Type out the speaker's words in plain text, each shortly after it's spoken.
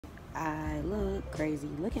I look crazy.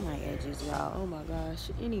 Look at my edges, y'all. Oh my gosh.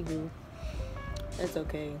 Anywho, that's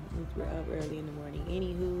okay. We're up early in the morning.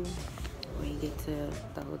 Anywho, when you get to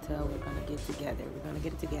the hotel, we're gonna get together. We're gonna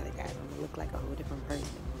get it together, guys. I'm gonna look like a whole different person.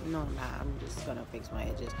 No, I'm not. I'm just gonna fix my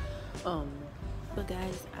edges. Um, but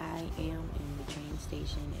guys, I am in the train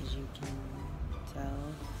station, as you can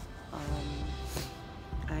tell.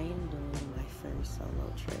 I am doing my first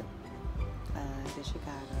solo trip to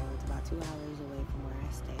Chicago. It's about 2 hours away from where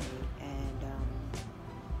I stay, and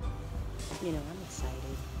I'm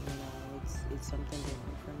excited. It's something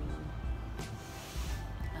different for me.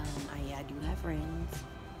 I do have friends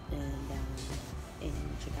in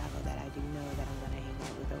Chicago that I do know that I'm gonna hang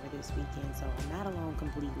out with over this weekend. So I'm not alone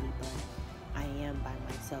completely, but I am by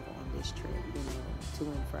myself on this trip, to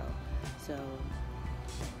and fro. So,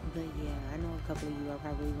 but yeah, I know a couple of you are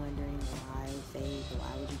probably wondering why, Faith,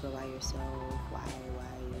 why would you go by yourself? Why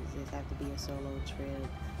does this have to be a solo trip?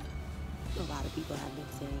 A lot of people have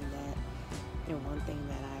been saying that. And one thing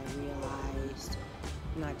that I realized,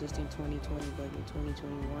 not just in 2020, but in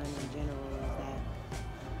 2021 in general, is that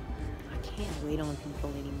I can't wait on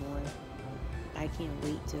people anymore. I can't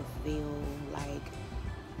wait to feel like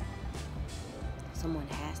someone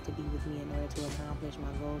has to be with me in order to accomplish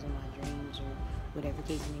my goals and my dreams, or whatever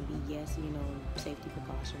case it may be. Yes, safety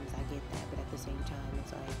precautions, I get that, but at the same time,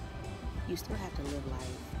 it's like, you still have to live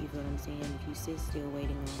life. You feel what I'm saying? If you sit still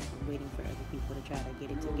waiting for other people to try to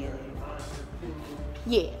get it together.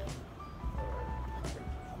 Yeah.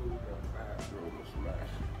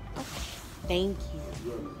 Okay. Thank you.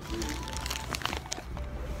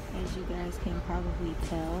 As you guys can probably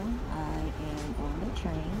tell, I am on the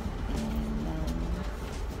train and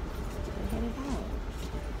we're headed out.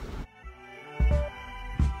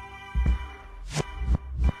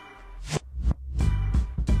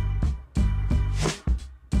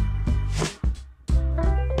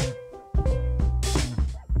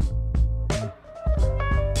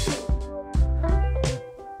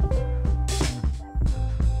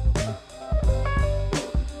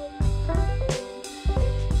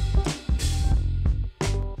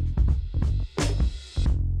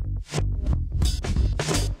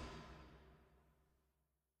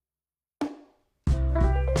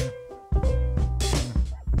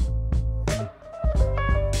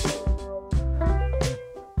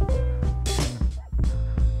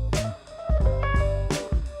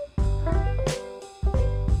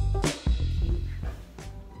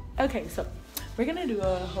 Okay, so we're gonna do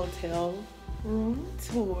a hotel room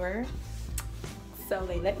tour. So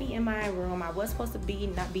they let me in my room. I was supposed to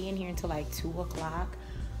not be in here until like 2 o'clock,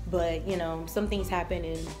 but some things happened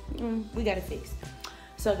and we got it fixed.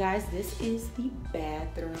 So guys, this is the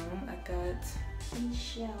bathroom. I got a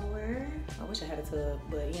shower. I wish I had a tub,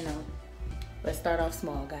 but let's start off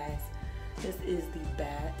small, guys. This is the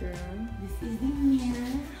bathroom. This is the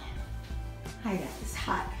mirror. Hi guys,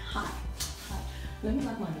 hot. Let me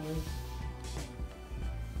lock my door.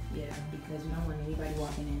 Yeah, because we don't want anybody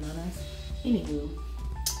walking in on us. Anywho,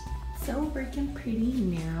 so freaking pretty.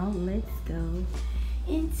 Now let's go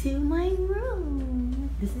into my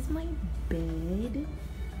room. This is my bed.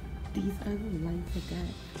 These are the lights I got.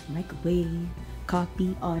 Microwave,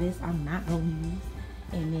 coffee, all this I'm not gonna use.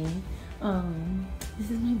 And then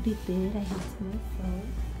this is my big bed I have to myself.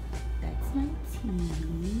 That's my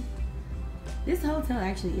TV. This hotel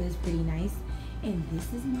actually is pretty nice. And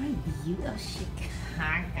this is my view of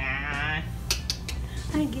Chicago.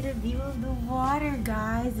 I get a view of the water,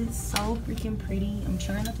 guys. It's so freaking pretty. I'm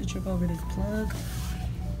trying not to trip over this plug.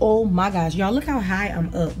 Oh my gosh, y'all, look how high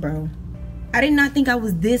I'm up, bro. I did not think I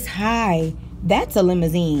was this high. That's a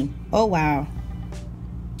limousine. Oh wow.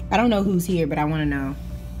 I don't know who's here, but I want to know.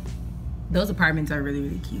 Those apartments are really,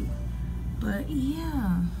 really cute. But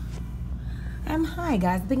yeah, I'm high,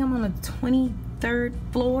 guys. I think I'm on the 23rd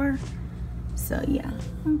floor. So yeah,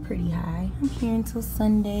 I'm pretty high. I'm here until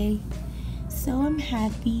Sunday, so I'm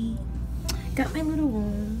happy. Got my little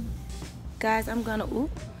room, guys. I'm gonna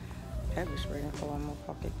pepper spray that fell out of my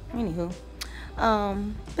pocket. Anywho,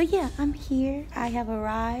 but yeah, I'm here. I have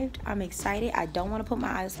arrived. I'm excited. I don't want to put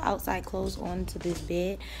my outside clothes onto this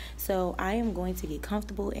bed, so I am going to get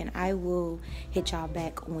comfortable, and I will hit y'all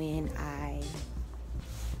back when I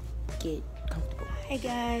get comfortable. Hey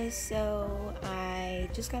guys, so I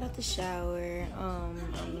just got out the shower.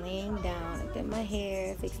 I'm laying down. I did my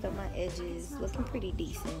hair, fixed up my edges, looking pretty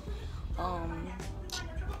decent. I'm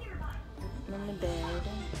in the bed.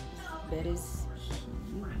 Bed is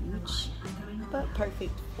huge, but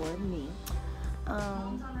perfect for me.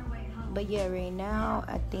 But yeah, right now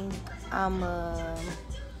I think I'm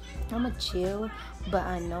I'm gonna chill, but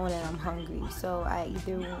I know that I'm hungry. So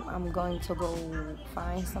I'm going to go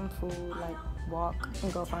find some food, like walk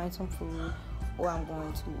and go find some food, or I'm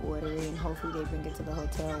going to order it and hopefully they bring it to the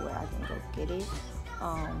hotel where I can go get it.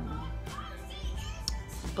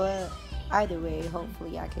 But either way,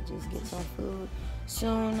 hopefully I could just get some food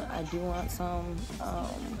soon. I do want some.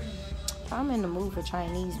 I'm in the mood for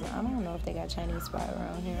Chinese, but I don't know if they got Chinese spot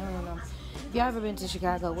around here. I don't know. If y'all ever been to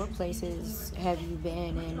Chicago, what places have you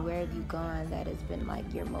been and where have you gone that has been like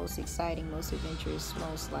your most exciting, most adventurous,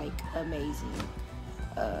 most like amazing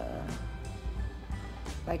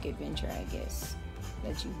like adventure, I guess,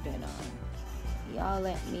 that you've been on? Y'all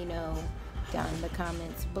let me know down in the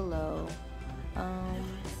comments below.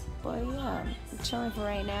 But yeah, I'm chilling for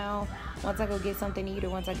right now. Once I go get something to eat,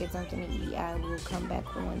 or once I get something to eat, I will come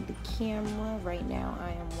back on the camera. Right now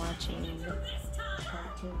I am watching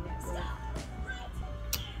Cartoon Network.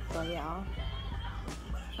 But yeah,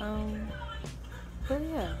 but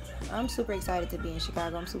yeah, I'm super excited to be in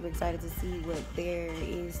Chicago. I'm super excited to see what there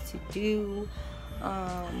is to do.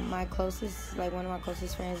 My closest, like one of my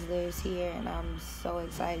closest friends lives here, and I'm so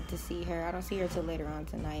excited to see her. I don't see her till later on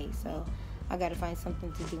tonight, so I gotta find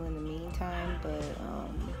something to do in the meantime. But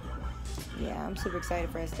yeah, I'm super excited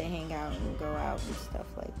for us to hang out and go out and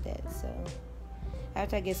stuff like that. So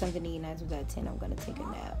after I get something to eat, 9 times out of 10, I'm gonna take a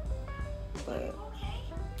nap. But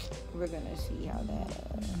we're gonna see how that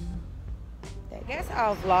I guess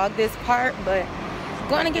I'll vlog this part, but I'm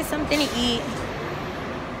gonna get something to eat.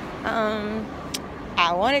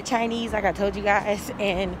 I wanted Chinese, like I told you guys,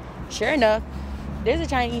 and sure enough, there's a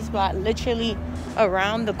Chinese spot literally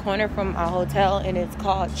around the corner from our hotel, and it's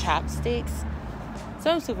called Chopsticks. So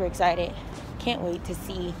I'm super excited. Can't wait to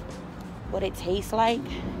see what it tastes like.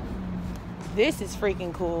 This is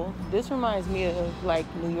freaking cool. This reminds me of like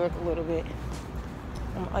New York a little bit.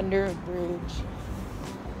 I'm under a bridge.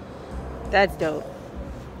 That's dope.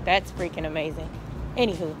 That's freaking amazing.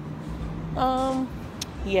 Anywho,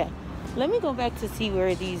 yeah. Let me go back to see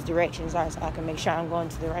where these directions are so I can make sure I'm going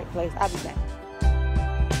to the right place. I'll be back.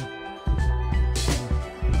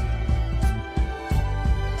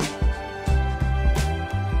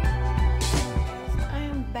 I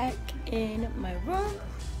am back in my room.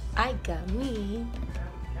 I got me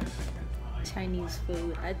Chinese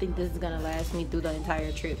food. I think this is gonna last me through the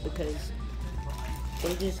entire trip because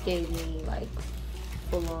they just gave me like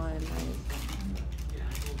full on, like,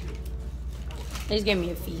 they just gave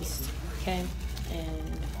me a feast, okay?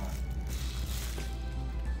 And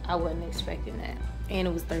I wasn't expecting that. And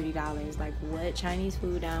it was $30. Like, what? Chinese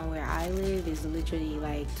food down where I live is literally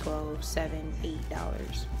like $12, $7,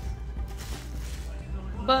 $8.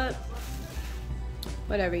 But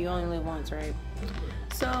whatever, you only live once, right?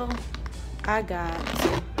 So I got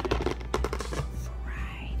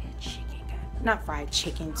not fried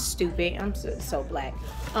chicken, stupid. I'm so black.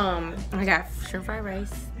 I got shrimp fried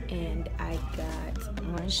rice, and I got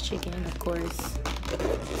orange chicken, of course.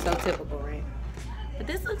 So typical, right? But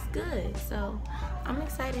this looks good, so I'm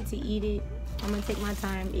excited to eat it. I'm gonna take my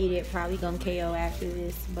time, eat it. Probably gonna KO after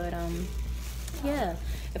this, but yeah.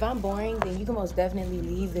 If I'm boring, then you can most definitely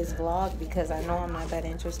leave this vlog because I know I'm not that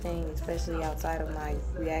interesting, especially outside of my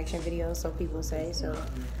reaction videos, so people say. So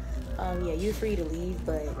yeah, you're free to leave,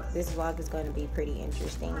 but this vlog is going to be pretty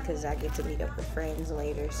interesting because I get to meet up with friends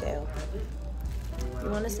later. So if you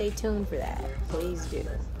want to stay tuned for that, please do.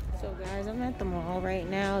 So guys, I'm at the mall right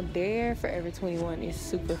now. Their Forever 21 is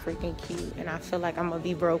super freaking cute, and I feel like I'm gonna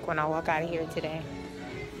be broke when I walk out of here today.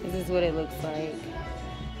 This is what it looks like.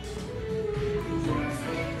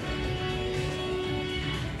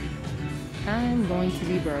 I'm going to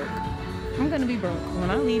be broke. I'm gonna be broke when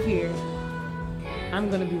I leave here. I'm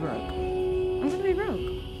gonna be broke. I'm gonna be broke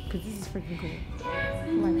because this is freaking cool.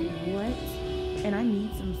 Like, what? And I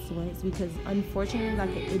need some sweats because unfortunately, like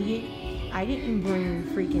an idiot, I didn't bring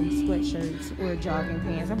freaking sweatshirts or jogging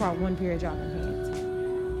pants. I brought one pair of jogging pants.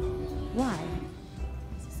 Why?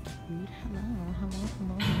 This is cute. Hello.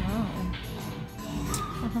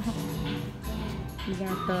 You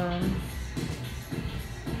got the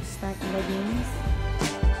stacked leggings.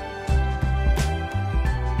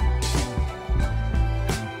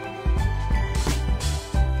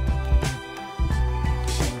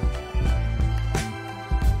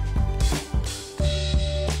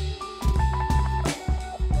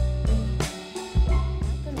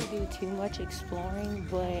 Exploring,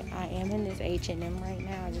 but I am in this H&M right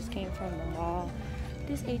now. I just came from the mall.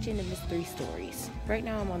 This H&M is 3 stories. Right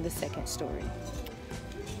now I'm on the 2nd story.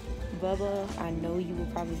 Bubba, I know you will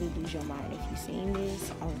probably lose your mind if you've seen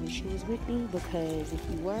this. I wish you was with me because if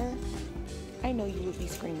you were, I know you would be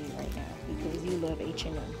screaming right now because you love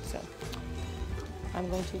H&M. So I'm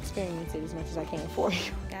going to experience it as much as I can for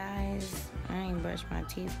you. Guys, I ain't brushed my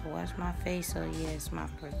teeth or washed my face, so yes, my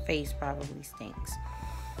face probably stinks.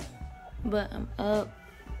 But I'm up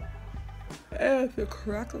at the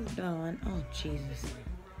crack of dawn. Oh, Jesus.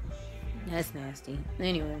 That's nasty.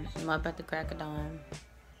 Anyway, I'm up at the crack of dawn.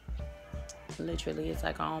 Literally, it's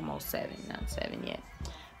like almost 7. Not 7 yet.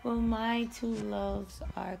 Well, my two loves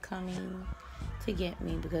are coming to get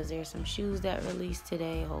me because there's some shoes that released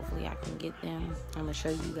today. Hopefully I can get them. I'm gonna show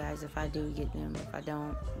you guys if I do get them. If I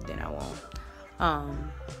don't, then I won't.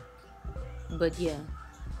 But yeah,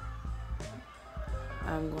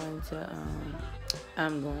 I'm going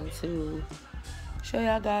to show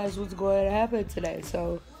y'all guys what's going to happen today.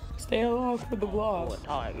 So stay along for the vlog.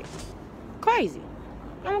 Target. Crazy.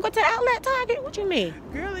 I'm gonna go to the outlet Target. What you mean?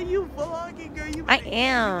 Girl, are you vlogging? Girl, you better, I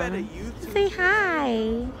am. You better YouTube. Say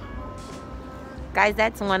hi. Guys,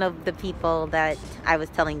 that's one of the people that I was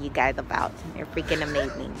telling you guys about. They're freaking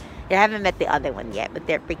amazing. You haven't met the other one yet, but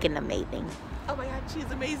they're freaking amazing. Oh my God, she's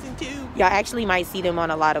amazing too. Y'all actually might see them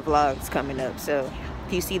on a lot of vlogs coming up. So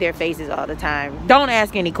if you see their faces all the time, don't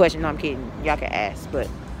ask any questions. No, I'm kidding. Y'all can ask, but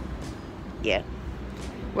yeah.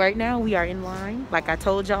 Right now we are in line, like I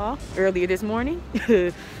told y'all earlier this morning.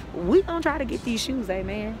 We gonna try to get these shoes,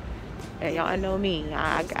 man. And y'all know me.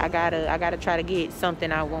 I gotta try to get something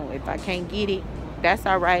I want. If I can't get it, that's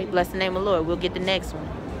all right. Bless the name of the Lord. We'll get the next one.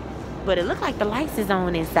 But it looked like the lights is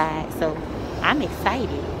on inside, so I'm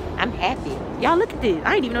excited. I'm happy. Y'all look at this.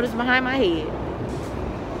 I didn't even know this was behind my head.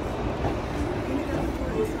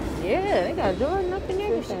 Yeah, they got a door and nothing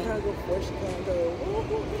everything. For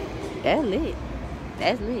Chicago. That's lit.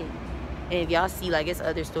 That's lit. And if y'all see, like, it's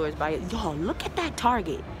other stores by it. Y'all, look at that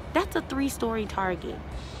Target. That's a 3-story Target.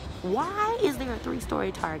 Why is there a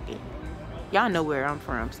 3-story Target? Y'all know where I'm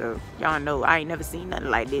from, so y'all know I ain't never seen nothing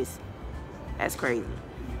like this. That's crazy.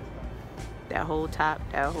 That whole top,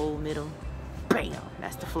 that whole middle. Bam!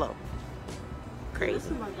 That's the flow. Crazy. This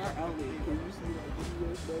is like our outlet. You see, like,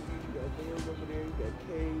 USW, you got Vans over there, you got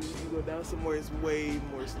K's. You go down somewhere, it's way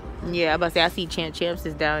more stuff. Yeah, I'm about to say, I see Champs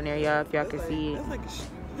is down there, y'all, if y'all can see it. That's like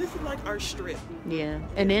this is like our strip. Yeah.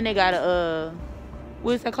 And then they got a,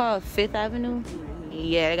 what's that called? 5th Avenue?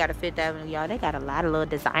 Yeah, they got a 5th Avenue, y'all. They got a lot of little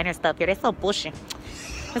designer stuff here. They so bushy.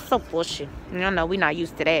 It's so bushy. I know we not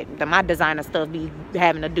used to that. My designer stuff be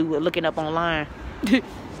having to do with looking up online.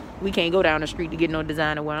 We can't go down the street to get no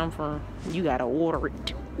designer where I'm from. You gotta order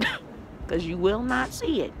it. Because you will not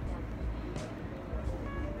see it.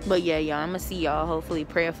 But yeah, y'all, I'm gonna see y'all. Hopefully,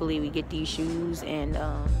 prayerfully, we get these shoes. And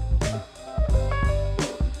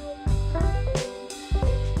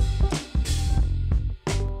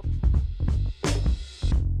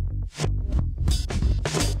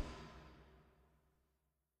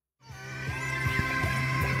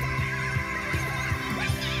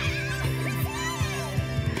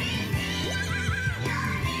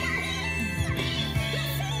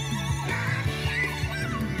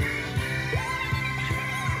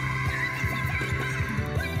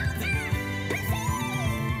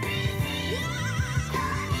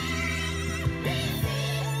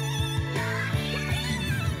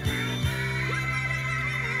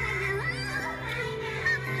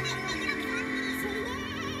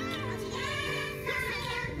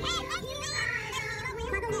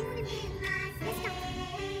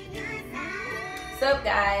what's up,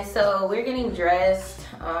 guys? So we're getting dressed,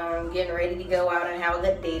 getting ready to go out and have a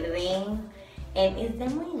good day today. And is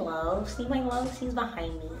that my love? See my love? She's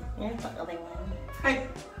behind me. There's the other one. Hi.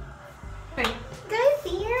 Hi.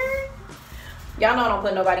 Good here. Y'all know I don't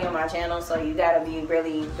put nobody on my channel, so you gotta be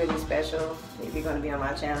really, really special if you're gonna be on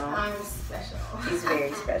my channel. I'm special. She's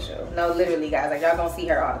very special. No, literally, guys. Like, y'all gonna see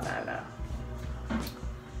her all the time now.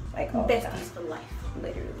 Like, all the time. Besties for life.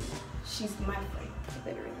 Literally. She's my friend.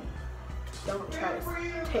 Literally. Don't try to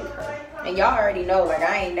take her. And y'all already know, like,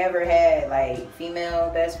 I ain't never had, like, female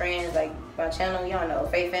best friends. Like, my channel, y'all know,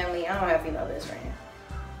 Faith Family, I don't have female best friends.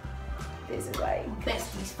 This is, like...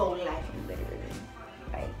 Besties for life. Literally.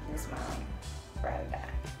 Like, this mom. Ride or die.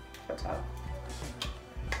 Real talk.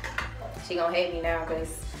 She gonna hate me now,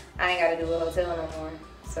 because I ain't gotta do a hotel no more.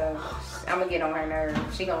 So, I'm gonna get on her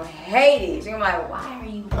nerves. She gonna hate it. She gonna be like, why are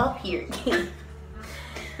you up here?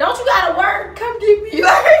 Don't you gotta work? Come get me.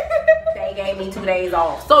 They gave me 2 days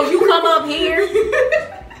off. So you come up here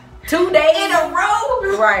 2 days in a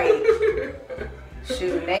row? Right.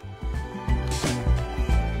 Shoot.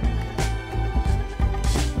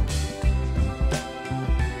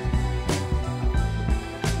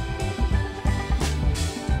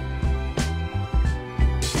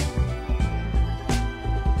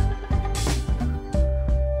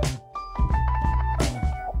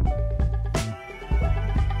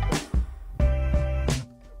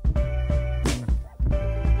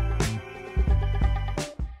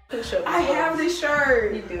 shirt. I have this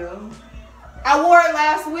shirt. You do. I wore it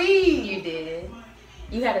last week. You did.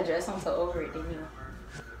 You had a dress on so over it, didn't you?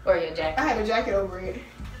 Or your jacket? I had a jacket over it.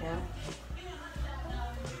 Yeah.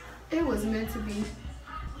 It was meant to be.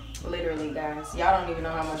 Literally, guys. Y'all don't even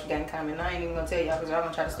know how much we got in common. I ain't even gonna tell y'all because y'all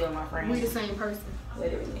gonna try to steal my friend. We the same person.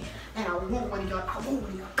 Literally. And I want one of y'all. Come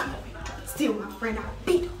on, try to steal my friend. I'll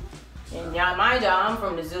beat him. And y'all, mind y'all, I'm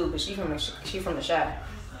from the zoo, but she from the Shy.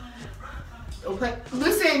 Okay.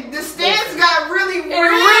 Listen, the stance got really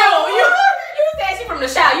real. You said she from the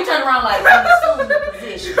Shy. You turn around like I'm assuming the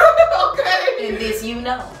position. Okay. And this, you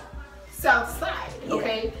know. South side.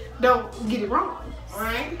 Okay. Yeah. Don't get it wrong. All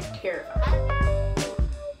right. Terrified.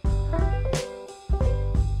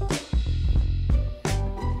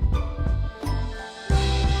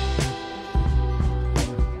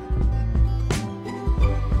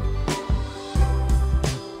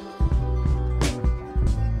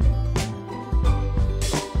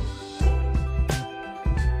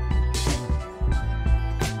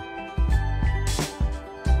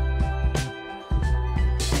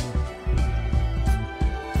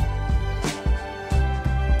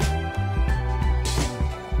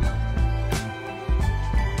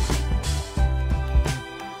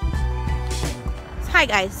 Hi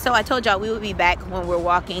guys, so I told y'all we would be back when we're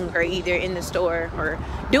walking or either in the store or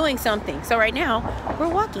doing something. So right now we're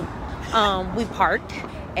walking. We parked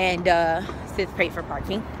and Sis paid for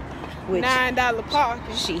parking, which $9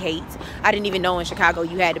 parking. she hates. I didn't even know in Chicago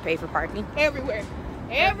you had to pay for parking. Everywhere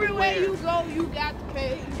you go, you got to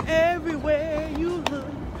pay. Everywhere you look.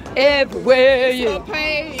 Everywhere you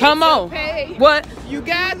Pay. come on. Pay. What? You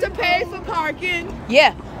got to pay for parking.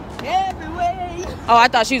 Yeah. Everywhere. Oh, I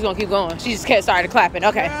thought she was gonna keep going. She just started clapping.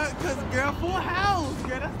 Okay. Girl, full house.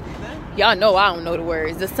 Girl, that's that. Y'all know I don't know the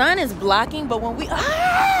words. The sun is blocking, but when we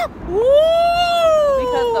because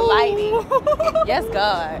the lighting. Yes,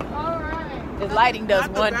 God. All right. The lighting does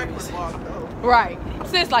Not the wonders. backward walk, though. Right.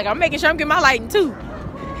 Sis, like I'm making sure I'm getting my lighting too.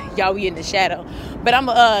 Y'all, we in the shadow. But I'm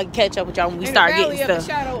gonna catch up with y'all when we start getting stuff.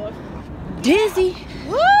 Dizzy.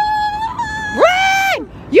 Run!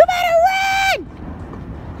 You better run!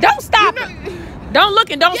 Don't stop her. Don't look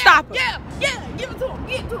and don't stop her. Yeah. Give it to him.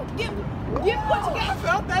 Give it to him. Give it to him. Give it what you got. I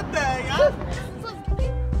felt that thing.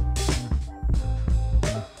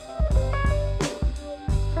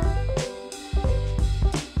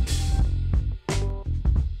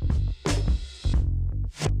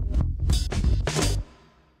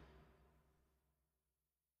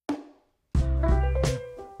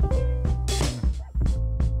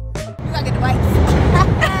 You gotta get the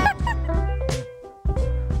lights.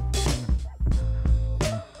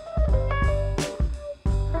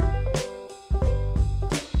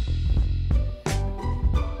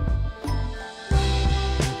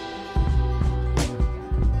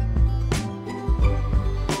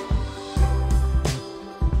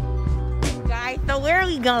 Guys, so where are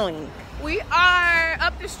we going? We are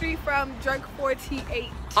up the street from Jerk 48.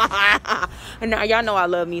 Now y'all know I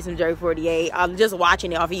love me some Jerk 48. I'm just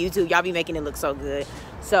watching it off of YouTube. Y'all be making it look so good.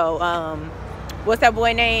 So what's that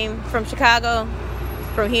boy name from Chicago?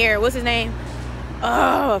 From here, what's his name?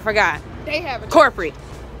 Oh, I forgot. They have a church. Corporate.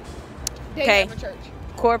 They Okay. have a church.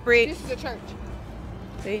 Corporate. This is a church.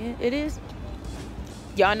 It is.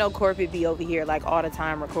 Y'all know Corporate be over here like all the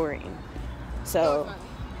time recording. So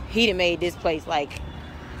he done made this place like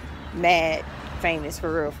mad famous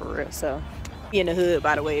for real. So in the hood,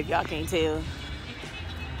 by the way, if y'all can't tell.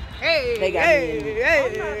 Hey, They got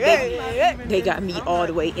me. They got me all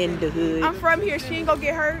the way in the hood. I'm from here. She ain't gonna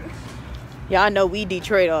get hurt. Y'all know we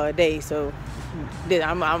Detroit all day, so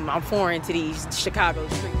I'm foreign to these Chicago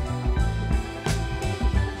streets.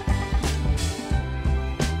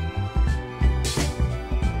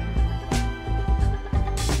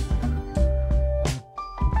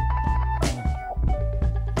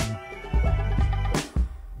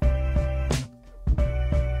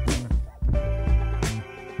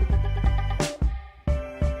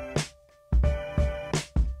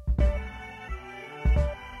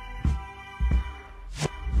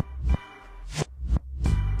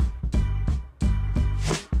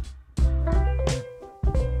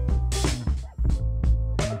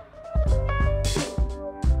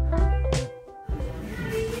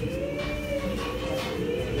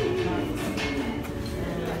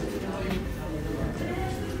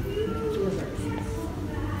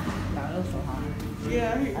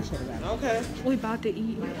 Okay. We about to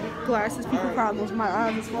eat. Glasses, people problems. My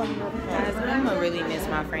eyes is falling over. Guys, I'm gonna really miss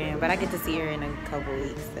my friend, but I get to see her in a couple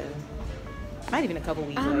weeks, so not even a couple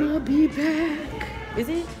weeks. I'ma be back. Is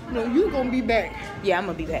it? No, you gonna be back. Yeah, I'm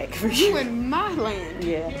gonna be back for You sure. in my land.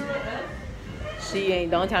 Yeah. She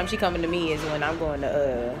ain't. The only time she coming to me is when I'm going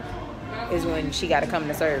to is when she got to come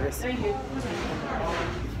to service.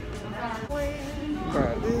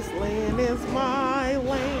 This land is my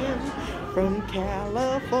land. From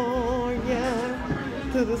California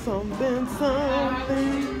to the something.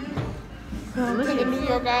 Look at the New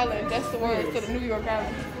York Island. That's the words to the New York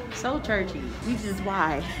Island. So churchy. We just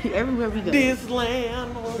why everywhere we go. This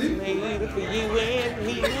land was made for you and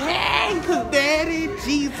me. Cause Daddy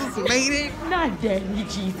Jesus made it. Not Daddy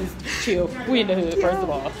Jesus. Chill. We in the hood. First of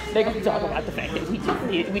all, they're gonna talk about the fact that we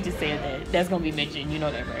just said that. That's gonna be mentioned. You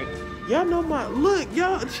know that, right? Y'all know look,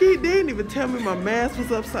 y'all, they didn't even tell me my mask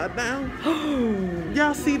was upside down.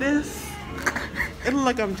 Y'all see this? It look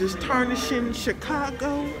like I'm just tarnishing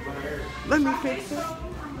Chicago. Let me fix it.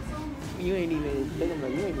 You ain't even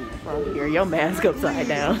from here. Your mask upside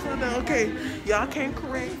down. Okay, y'all can't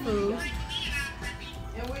correct fools.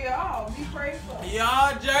 And we all be prayed for.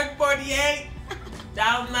 Y'all jerk 48,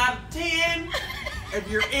 1,000 out of 10. If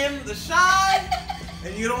you're in the shine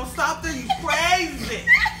and you don't stop there, you crazy.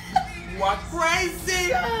 You are crazy.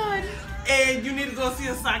 God. And you need to go see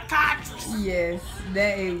a psychiatrist. Yes,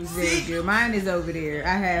 that is very good. Mine is over there.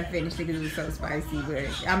 I have finished it because it was so spicy, but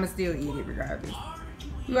I'ma still eat it regardless.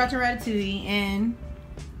 We watching Ratatouille, and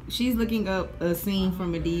she's looking up a scene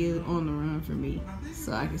from Madea on the Run for me,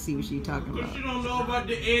 so I can see what she's talking about. But you don't know about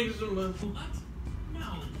the eczema.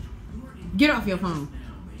 Get off your phone.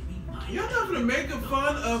 You're not gonna make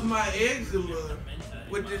fun of my eczema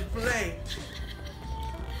with this play.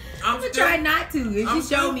 I'm gonna try not to. If she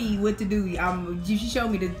show me what to do, she showed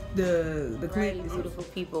me the clip. Right, beautiful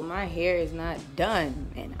people, my hair is not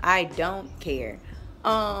done, and I don't care.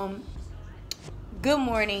 Good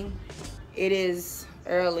morning. It is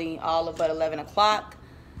early, all of but 11 o'clock.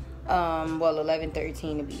 Well,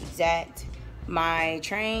 11:13 to be exact. My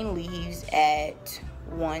train leaves at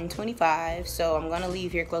 1:25, so I'm gonna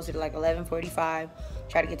leave here closer to like 11:45.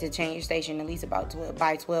 Try to get to the change station at least about 12,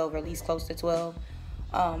 by 12, or at least close to 12.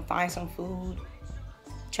 Find some food.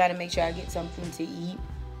 Try to make sure I get something to eat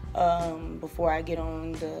before I get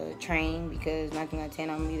on the train, because 9 out of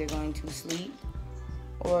 10 I'm either going to sleep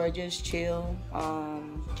or just chill.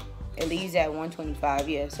 It leaves at 1:25,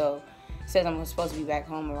 yeah, so it says I'm supposed to be back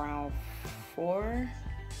home around 4.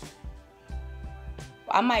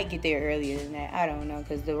 I might get there earlier than that, I don't know,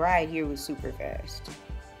 because the ride here was super fast.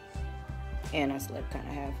 And I slept kind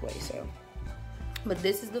of halfway, so. But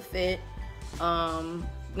this is the fit. Don't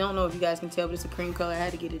know if you guys can tell, but it's a cream color. I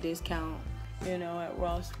had to get a discount, you know, at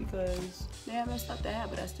Ross because they have that stuff to have,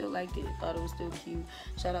 but I still liked it. Thought it was still cute.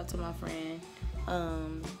 Shout out to my friend.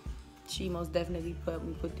 She most definitely helped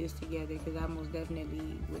me put this together, because I most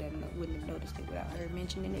definitely wouldn't have noticed it without her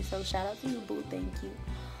mentioning it. So shout out to you, boo. Thank you.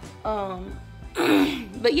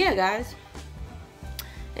 But yeah, guys,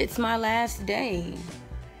 it's my last day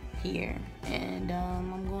here, and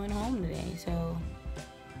I'm going home today. So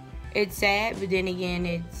it's sad, but then again,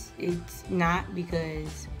 it's not,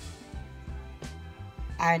 because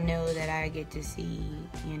I know that I get to see,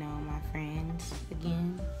 you know, my friends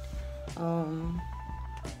again.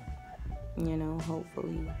 You know,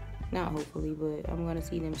 not hopefully, but I'm gonna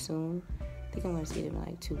see them soon. I think I'm gonna see them in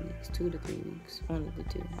like 2 weeks, 2 to 3 weeks, one of the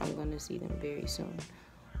two. I'm gonna see them very soon.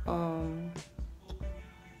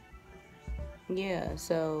 Yeah,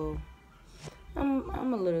 so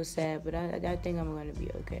I'm a little sad, but I think I'm gonna be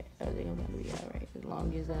okay. I think I'm gonna be alright, as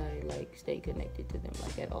long as I like stay connected to them,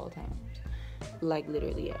 like at all times, like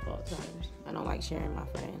literally at all times. I don't like sharing my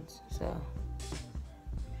friends, so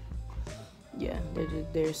yeah,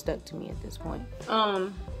 they're stuck to me at this point.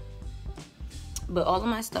 But all of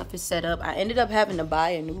my stuff is set up. I ended up having to buy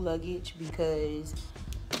a new luggage because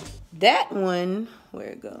that one,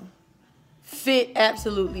 where'd it go? Fit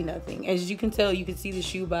absolutely nothing. As you can tell, you can see the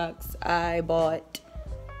shoe box. I bought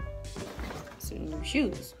some new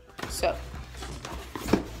shoes. So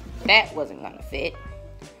that wasn't gonna fit.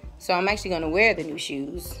 So I'm actually gonna wear the new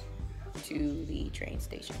shoes to the train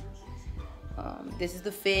station. This is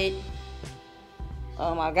the fit.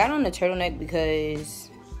 I got on the turtleneck because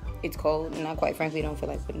it's cold, and I quite frankly don't feel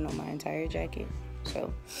like putting on my entire jacket.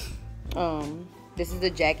 So this is the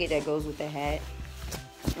jacket that goes with the hat.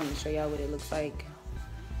 I'm gonna show y'all what it looks like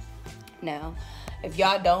now. If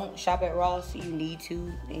y'all don't shop at Ross, you need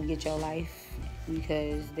to, and get your life,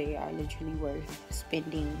 because they are literally worth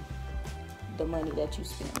spending the money that you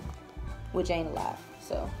spend, which ain't a lot.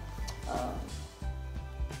 So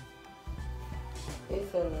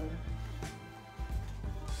it's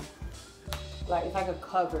like if I could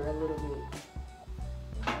cover a little bit.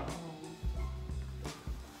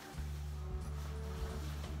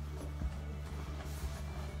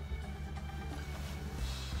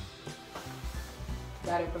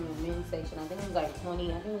 Got got it from the men's section. I think it was like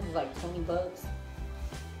 20. I think it was like $20.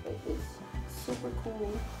 But it's super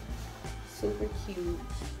cool, super cute.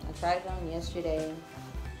 I tried it on yesterday,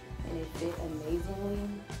 and it fit amazingly,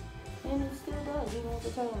 and it still does even with the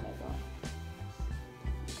turtleneck on.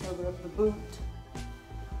 Cover up the boot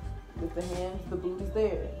with the hands. The boot is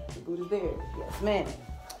there. The boot is there. Yes, ma'am.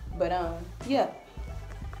 But yeah.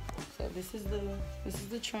 So this is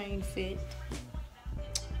the train fit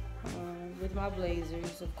with my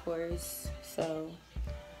blazers, of course. So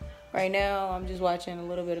right now I'm just watching a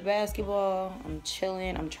little bit of basketball. I'm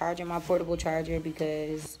chilling. I'm charging my portable charger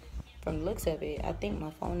because from the looks of it, I think my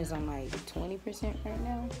phone is on like 20% right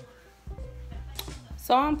now.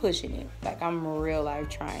 So I'm pushing it. Like I'm real life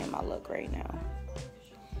trying my luck right now.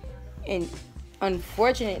 And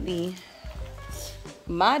unfortunately,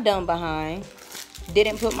 my dumb behind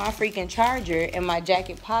didn't put my freaking charger in my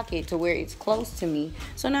jacket pocket to where it's close to me.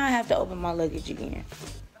 So now I have to open my luggage again.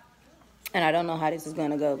 And I don't know how this is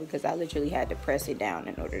gonna go because I literally had to press it down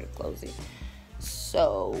in order to close it.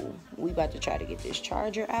 So we about to try to get this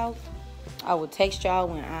charger out. I will text y'all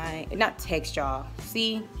when not text y'all.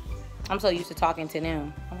 See, I'm so used to talking to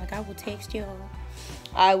them. I'm like, I will text y'all.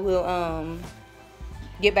 I will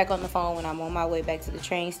get back on the phone when I'm on my way back to the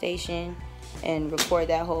train station and record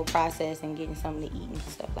that whole process and getting something to eat and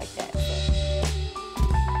stuff like that.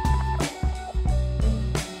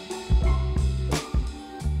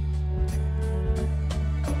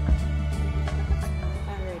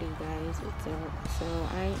 Alrighty guys, what's up? So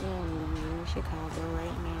I am in Chicago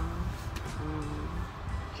right now.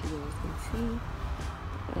 You guys can see.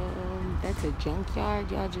 That's a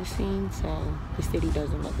junkyard y'all just seen. So the city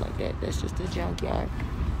doesn't look like that. That's just a junkyard.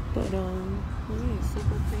 But yeah, it's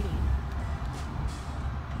super pretty.